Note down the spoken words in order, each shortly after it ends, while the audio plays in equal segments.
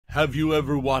Have you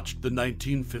ever watched the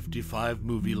 1955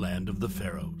 movie Land of the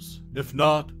Pharaohs? If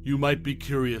not, you might be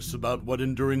curious about what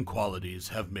enduring qualities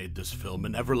have made this film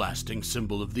an everlasting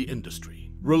symbol of the industry.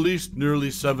 Released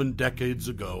nearly 7 decades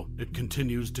ago, it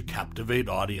continues to captivate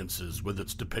audiences with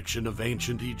its depiction of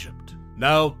ancient Egypt.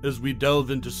 Now, as we delve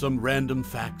into some random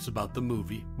facts about the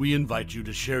movie, we invite you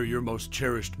to share your most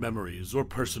cherished memories or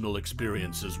personal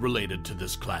experiences related to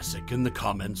this classic in the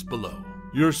comments below.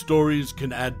 Your stories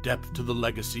can add depth to the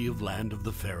legacy of Land of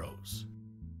the Pharaohs.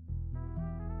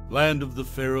 Land of the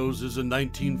Pharaohs is a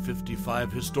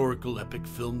 1955 historical epic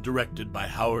film directed by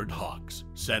Howard Hawks,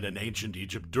 set in ancient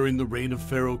Egypt during the reign of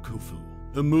Pharaoh Khufu.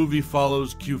 The movie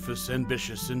follows Khufu's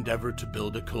ambitious endeavor to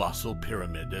build a colossal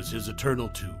pyramid as his eternal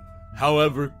tomb.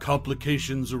 However,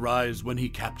 complications arise when he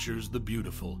captures the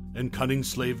beautiful and cunning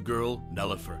slave girl,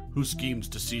 Nellifer, who schemes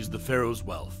to seize the pharaoh's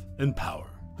wealth and power.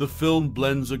 The film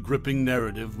blends a gripping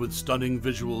narrative with stunning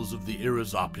visuals of the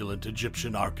era's opulent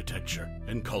Egyptian architecture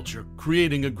and culture,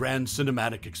 creating a grand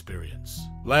cinematic experience.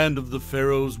 Land of the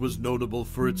Pharaohs was notable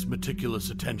for its meticulous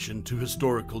attention to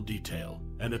historical detail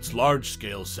and its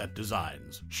large-scale set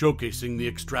designs, showcasing the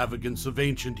extravagance of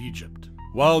ancient Egypt.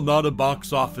 While not a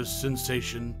box office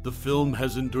sensation, the film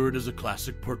has endured as a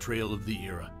classic portrayal of the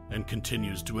era and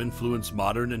continues to influence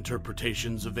modern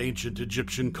interpretations of ancient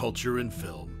Egyptian culture in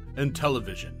film and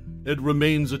television. It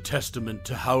remains a testament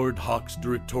to Howard Hawks'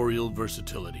 directorial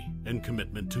versatility and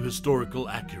commitment to historical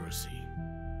accuracy.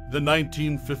 The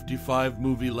 1955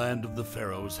 movie Land of the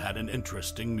Pharaohs had an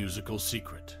interesting musical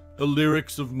secret. The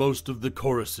lyrics of most of the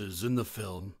choruses in the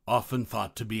film, often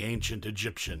thought to be ancient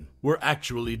Egyptian, were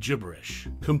actually gibberish.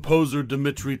 Composer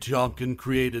Dmitri Tiomkin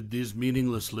created these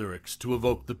meaningless lyrics to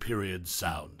evoke the period's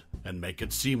sound and make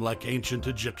it seem like ancient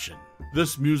Egyptian.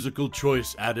 This musical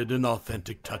choice added an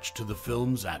authentic touch to the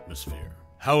film's atmosphere.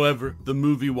 However, the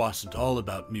movie wasn't all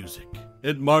about music.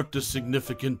 It marked a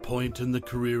significant point in the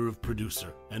career of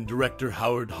producer and director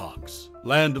Howard Hawks.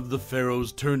 Land of the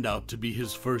Pharaohs turned out to be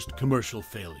his first commercial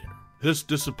failure. This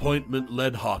disappointment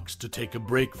led Hawks to take a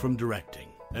break from directing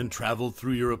and travel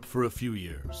through Europe for a few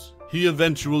years. He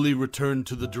eventually returned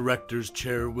to the director's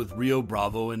chair with Rio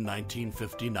Bravo in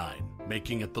 1959,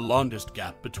 making it the longest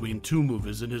gap between 2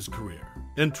 movies in his career.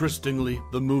 Interestingly,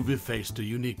 the movie faced a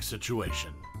unique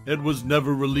situation. It was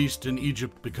never released in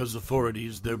Egypt because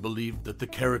authorities there believed that the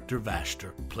character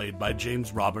Vashtar, played by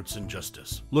James Robertson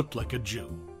Justice, looked like a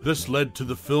Jew. This led to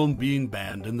the film being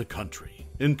banned in the country.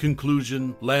 In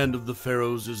conclusion, Land of the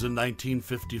Pharaohs is a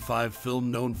 1955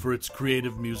 film known for its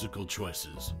creative musical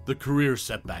choices, the career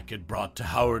setback it brought to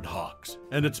Howard Hawks,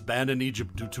 and its ban in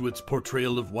Egypt due to its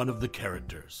portrayal of one of the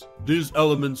characters. These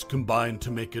elements combined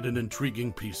to make it an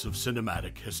intriguing piece of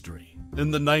cinematic history. In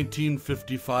the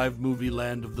 1955 movie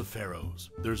Land of the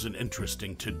Pharaohs, there's an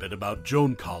interesting tidbit about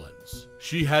Joan Collins.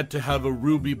 She had to have a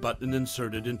ruby button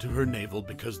inserted into her navel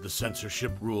because the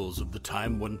censorship rules of the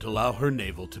time wouldn't allow her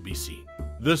navel to be seen.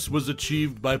 This was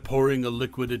achieved by pouring a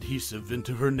liquid adhesive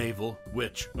into her navel,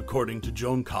 which, according to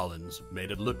Joan Collins,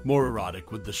 made it look more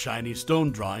erotic with the shiny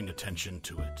stone drawing attention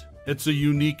to it. It's a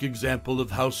unique example of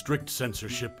how strict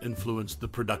censorship influenced the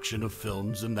production of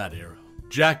films in that era.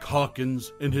 Jack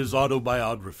Hawkins, in his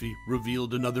autobiography,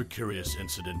 revealed another curious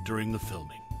incident during the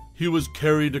filming. He was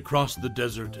carried across the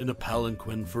desert in a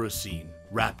palanquin for a scene,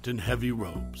 wrapped in heavy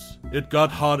robes. It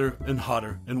got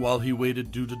hotter, and while he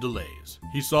waited due to delays,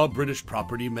 he saw British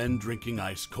property men drinking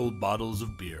ice-cold bottles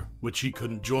of beer, which he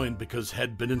couldn't join because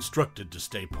had been instructed to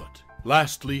stay put.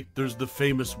 Lastly, there's the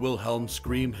famous Wilhelm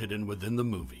scream hidden within the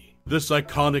movie. This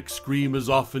iconic scream is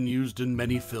often used in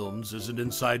many films as an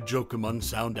inside joke among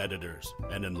sound editors,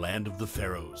 and in Land of the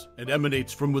Pharaohs, it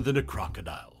emanates from within a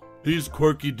crocodile. These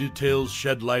quirky details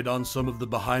shed light on some of the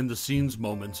behind-the-scenes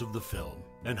moments of the film,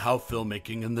 and how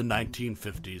filmmaking in the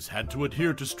 1950s had to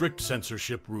adhere to strict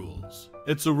censorship rules.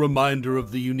 It's a reminder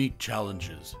of the unique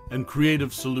challenges and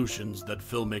creative solutions that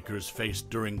filmmakers faced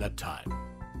during that time.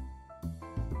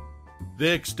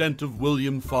 The extent of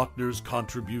William Faulkner's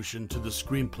contribution to the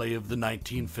screenplay of the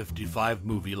 1955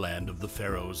 movie Land of the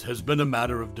Pharaohs has been a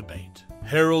matter of debate.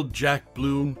 Harold Jack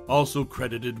Bloom, also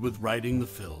credited with writing the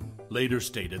film, later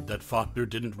stated that Faulkner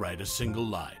didn't write a single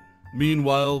line.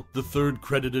 Meanwhile, the third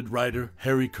credited writer,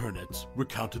 Harry Kurnitz,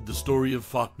 recounted the story of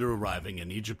Faulkner arriving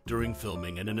in Egypt during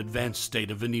filming in an advanced state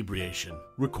of inebriation,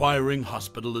 requiring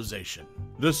hospitalization.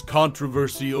 This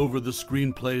controversy over the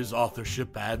screenplay's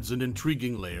authorship adds an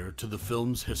intriguing layer to the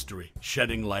film's history,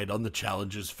 shedding light on the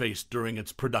challenges faced during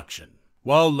its production.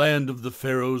 While Land of the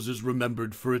Pharaohs is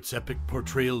remembered for its epic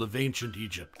portrayal of ancient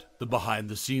Egypt, the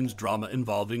behind-the-scenes drama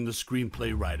involving the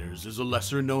screenplay writers is a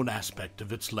lesser-known aspect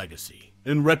of its legacy.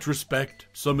 In retrospect,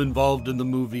 some involved in the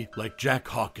movie, like Jack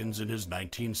Hawkins in his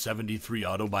 1973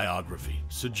 autobiography,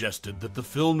 suggested that the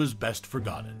film is best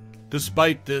forgotten.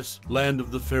 Despite this, Land of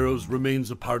the Pharaohs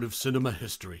remains a part of cinema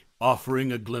history,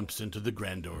 offering a glimpse into the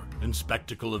grandeur and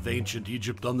spectacle of ancient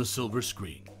Egypt on the silver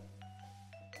screen.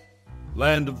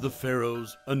 Land of the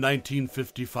Pharaohs, a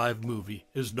 1955 movie,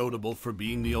 is notable for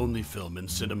being the only film in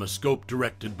CinemaScope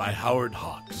directed by Howard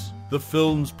Hawks. The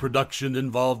film's production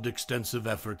involved extensive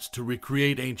efforts to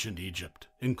recreate ancient Egypt,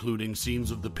 including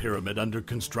scenes of the pyramid under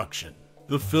construction.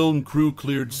 The film crew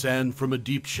cleared sand from a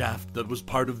deep shaft that was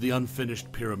part of the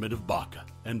unfinished pyramid of Baka,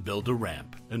 and built a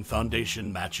ramp and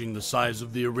foundation matching the size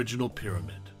of the original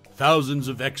pyramid. Thousands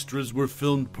of extras were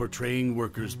filmed portraying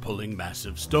workers pulling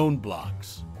massive stone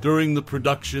blocks. During the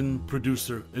production,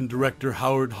 producer and director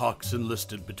Howard Hawks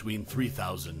enlisted between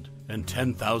 3,000 and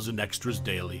 10,000 extras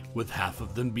daily, with half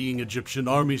of them being Egyptian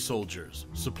army soldiers,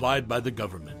 supplied by the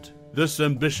government. This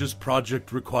ambitious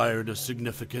project required a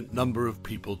significant number of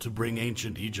people to bring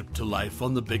ancient Egypt to life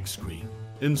on the big screen.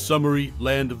 In summary,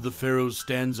 Land of the Pharaohs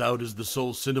stands out as the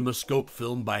sole CinemaScope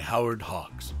film by Howard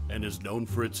Hawks, and is known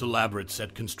for its elaborate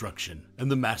set construction and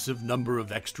the massive number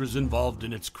of extras involved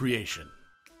in its creation.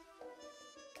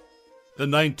 The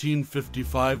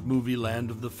 1955 movie Land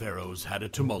of the Pharaohs had a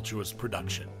tumultuous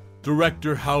production.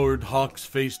 Director Howard Hawks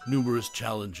faced numerous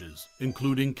challenges,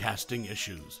 including casting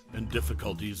issues and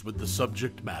difficulties with the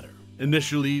subject matter.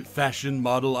 Initially, fashion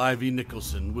model Ivy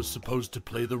Nicholson was supposed to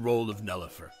play the role of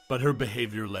Nellifer, but her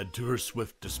behavior led to her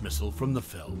swift dismissal from the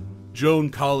film.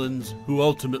 Joan Collins, who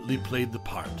ultimately played the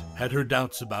part, had her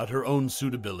doubts about her own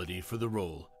suitability for the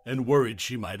role, and worried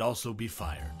she might also be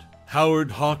fired.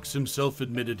 Howard Hawks himself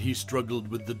admitted he struggled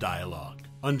with the dialogue,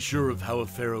 unsure of how a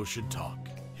pharaoh should talk.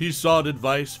 He sought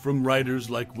advice from writers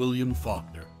like William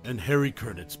Faulkner and Harry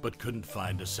Kurnitz, but couldn't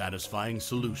find a satisfying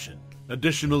solution.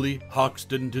 Additionally, Hawks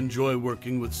didn't enjoy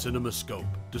working with CinemaScope,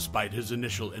 despite his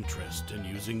initial interest in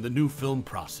using the new film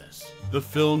process. The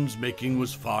film's making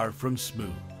was far from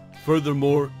smooth.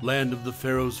 Furthermore, Land of the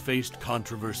Pharaohs faced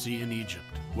controversy in Egypt,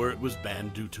 where it was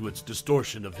banned due to its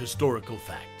distortion of historical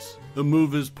facts. The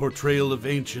movie's portrayal of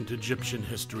ancient Egyptian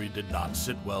history did not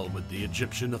sit well with the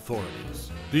Egyptian authorities.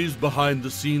 These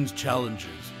behind-the-scenes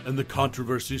challenges and the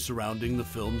controversy surrounding the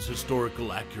film's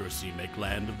historical accuracy make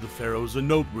Land of the Pharaohs a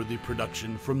noteworthy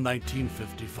production from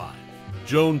 1955.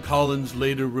 Joan Collins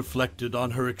later reflected on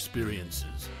her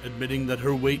experiences, admitting that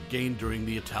her weight gain during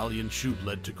the Italian shoot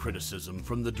led to criticism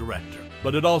from the director,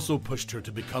 but it also pushed her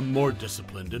to become more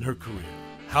disciplined in her career.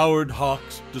 Howard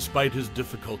Hawks, despite his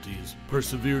difficulties,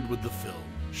 persevered with the film,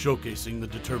 showcasing the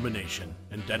determination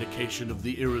and dedication of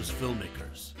the era's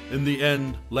filmmakers. In the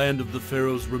end, Land of the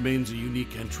Pharaohs remains a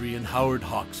unique entry in Howard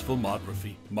Hawks'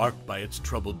 filmography, marked by its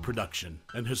troubled production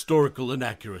and historical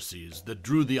inaccuracies that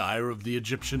drew the ire of the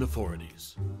Egyptian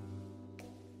authorities.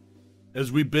 As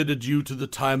we bid adieu to the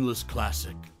timeless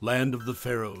classic, Land of the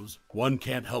Pharaohs, one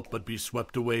can't help but be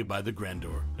swept away by the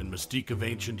grandeur and mystique of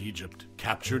ancient Egypt,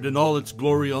 captured in all its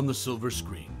glory on the silver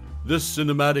screen. This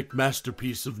cinematic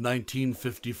masterpiece of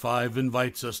 1955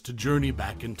 invites us to journey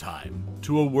back in time,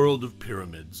 to a world of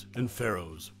pyramids and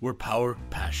pharaohs, where power,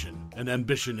 passion, and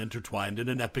ambition intertwined in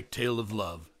an epic tale of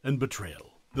love and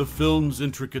betrayal. The film's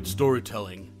intricate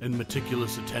storytelling and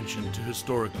meticulous attention to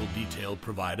historical detail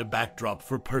provide a backdrop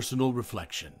for personal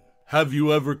reflection. Have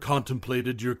you ever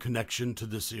contemplated your connection to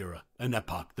this era, an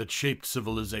epoch that shaped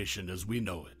civilization as we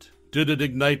know it? Did it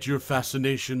ignite your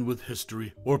fascination with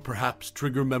history, or perhaps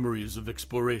trigger memories of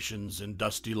explorations in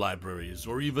dusty libraries,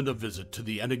 or even a visit to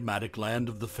the enigmatic Land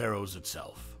of the Pharaohs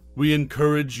itself? We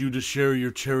encourage you to share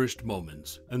your cherished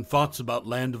moments and thoughts about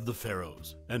Land of the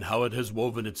Pharaohs and how it has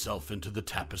woven itself into the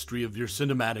tapestry of your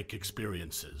cinematic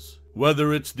experiences.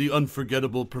 Whether it's the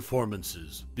unforgettable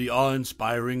performances, the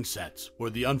awe-inspiring sets, or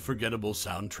the unforgettable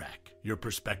soundtrack, your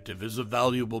perspective is a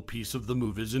valuable piece of the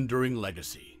movie's enduring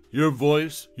legacy. Your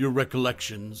voice, your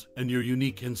recollections, and your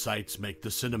unique insights make the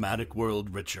cinematic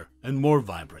world richer and more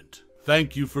vibrant.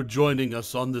 Thank you for joining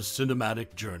us on this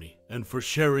cinematic journey and for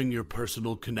sharing your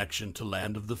personal connection to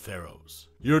Land of the Pharaohs.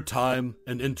 Your time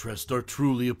and interest are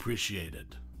truly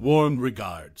appreciated. Warm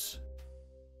regards.